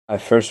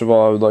First of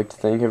all, I would like to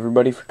thank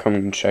everybody for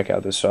coming and check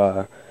out this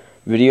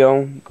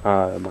video,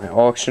 my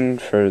auction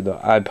for the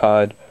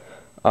iPod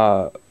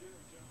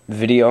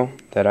video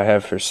that I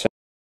have for sale.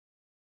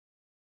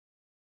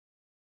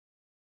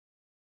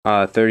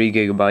 30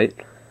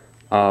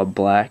 gigabyte,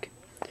 black,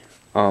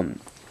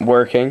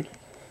 working,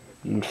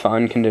 in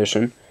fine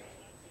condition,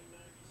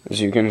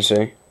 as you can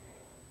see.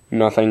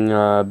 Nothing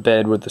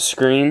bad with the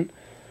screen.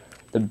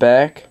 The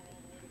back,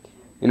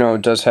 you know,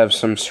 it does have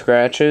some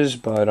scratches,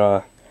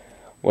 but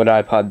what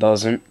iPod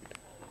doesn't.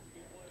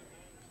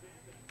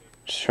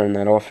 Just turn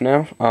that off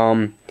now.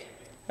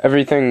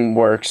 Everything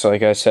works,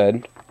 like I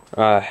said.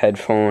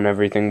 Headphone,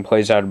 everything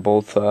plays out of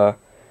both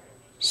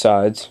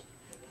sides.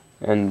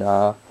 And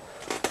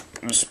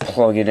just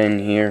plug it in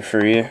here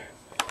for you,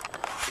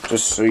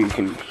 just so you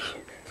can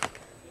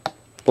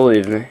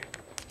believe me.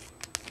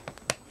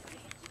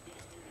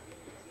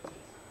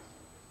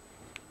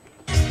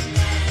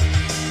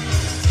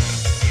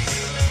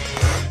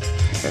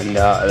 And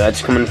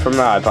that's coming from the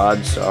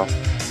iPod, so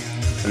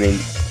I mean,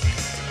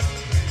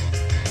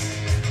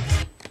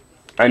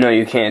 I know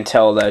you can't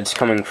tell that it's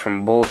coming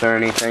from both or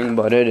anything,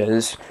 but it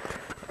is.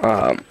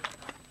 Right.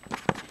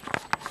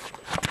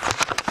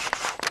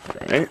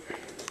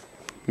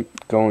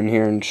 Go in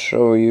here and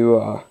show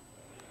you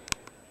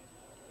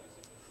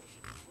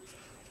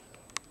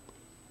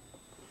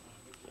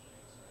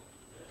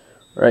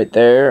right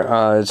there,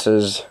 it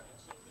says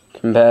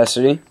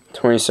capacity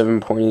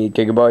 27.8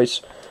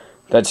 gigabytes.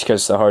 That's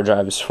because the hard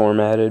drive is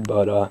formatted,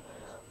 but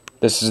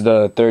this is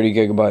the 30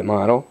 gigabyte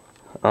model.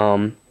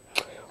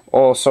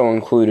 Also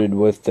included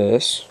with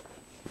this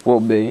will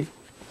be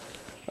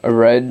a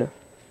red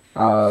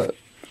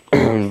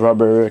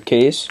rubber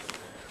case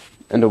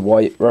and a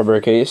white rubber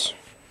case.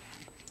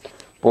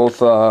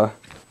 Both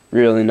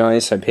really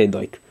nice. I paid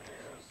like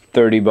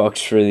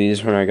 $30 for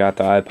these when I got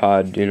the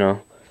iPod, you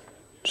know,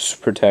 just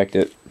to protect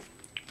it.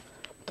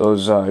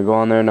 Those go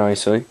on there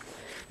nicely.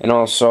 And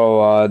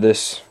also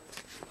this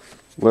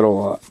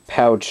little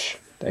pouch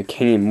that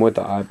came with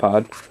the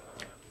iPod.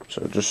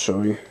 So I'll just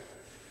show you.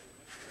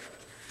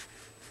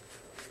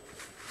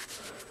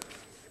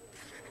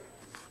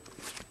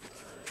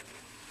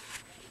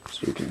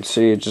 So you can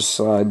see it just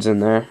slides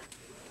in there,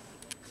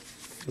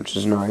 which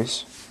is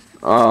nice.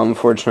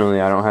 Unfortunately,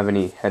 I don't have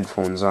any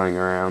headphones lying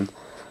around.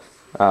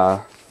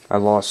 I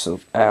lost the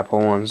Apple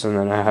ones, and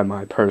then I had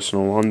my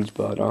personal ones,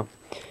 but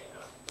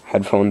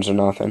headphones are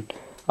nothing.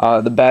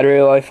 The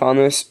battery life on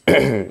this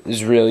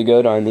is really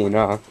good. I mean,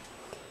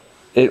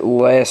 it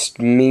lasts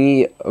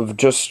me of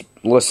just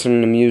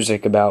listening to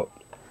music about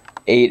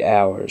 8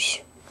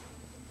 hours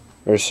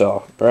or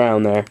so,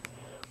 around there,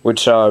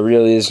 which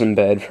really isn't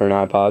bad for an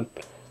iPod.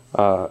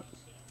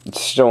 It's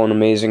still in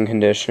amazing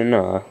condition,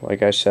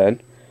 like I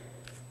said.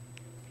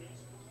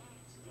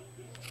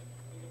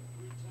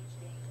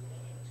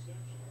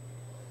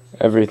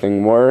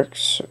 Everything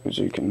works, as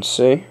you can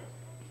see.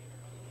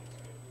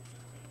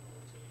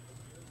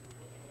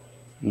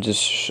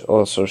 Just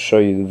also show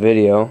you the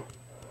video.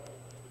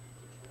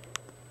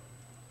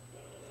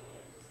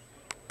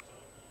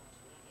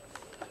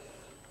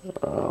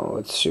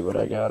 Let's see what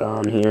I got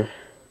on here.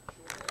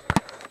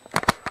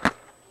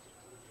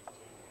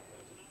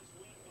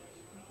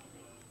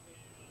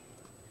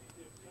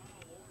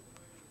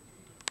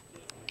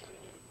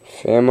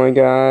 Family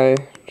Guy,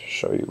 to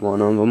show you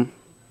one of them.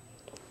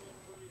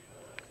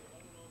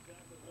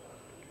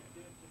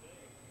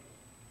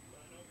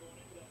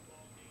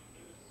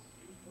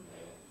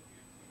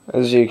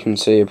 As you can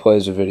see, it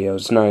plays the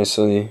videos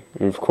nicely,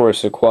 and of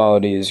course the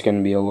quality is going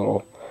to be a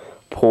little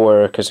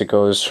poor because it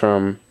goes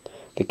from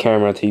the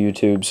camera to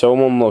YouTube, so it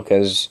won't look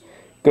as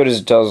good as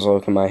it does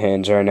look in my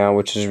hands right now,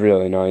 which is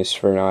really nice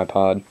for an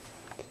iPod.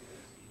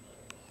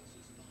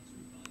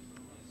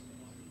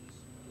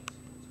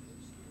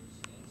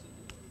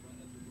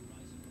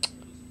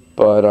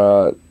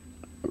 But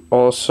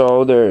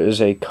also there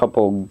is a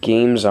couple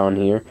games on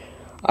here.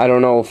 I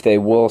don't know if they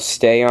will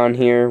stay on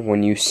here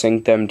when you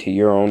sync them to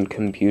your own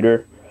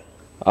computer.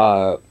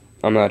 I'm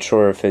not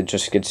sure if it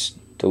just gets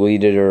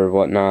deleted or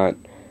whatnot,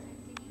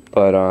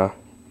 but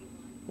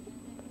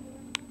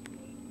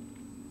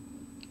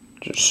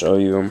just show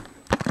you them.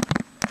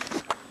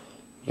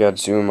 You got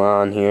Zoom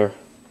on here,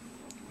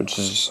 which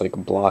is just like a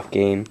block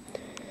game,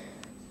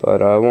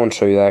 but I won't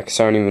show you that because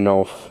I don't even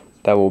know if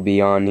that will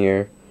be on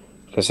here,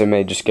 because it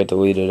may just get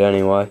deleted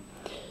anyway.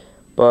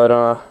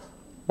 But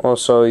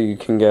also, you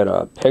can get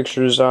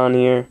pictures on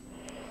here.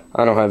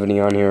 I don't have any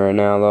on here right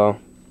now, though.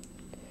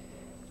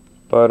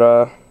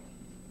 But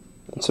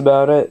that's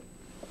about it.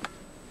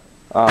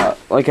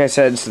 Like I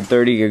said, it's the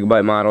 30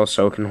 gigabyte model,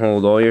 so it can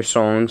hold all your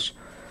songs.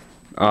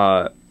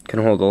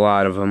 Can hold a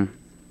lot of them.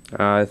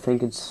 I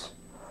think it's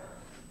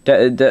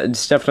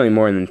definitely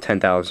more than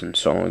 10,000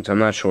 songs. I'm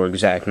not sure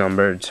exact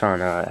number. It's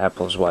on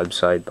Apple's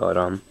website,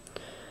 but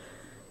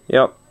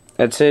yep,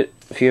 that's it.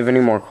 If you have any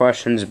more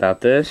questions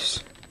about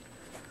this,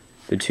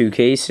 the two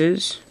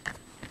cases,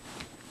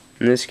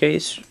 in this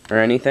case, or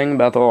anything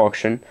about the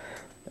auction,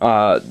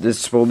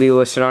 this will be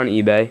listed on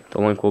eBay. The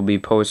link will be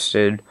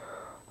posted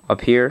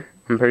up here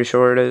I'm pretty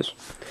sure it is.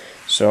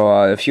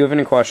 So if you have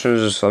any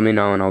questions, just let me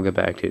know and I'll get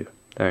back to you.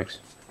 Thanks.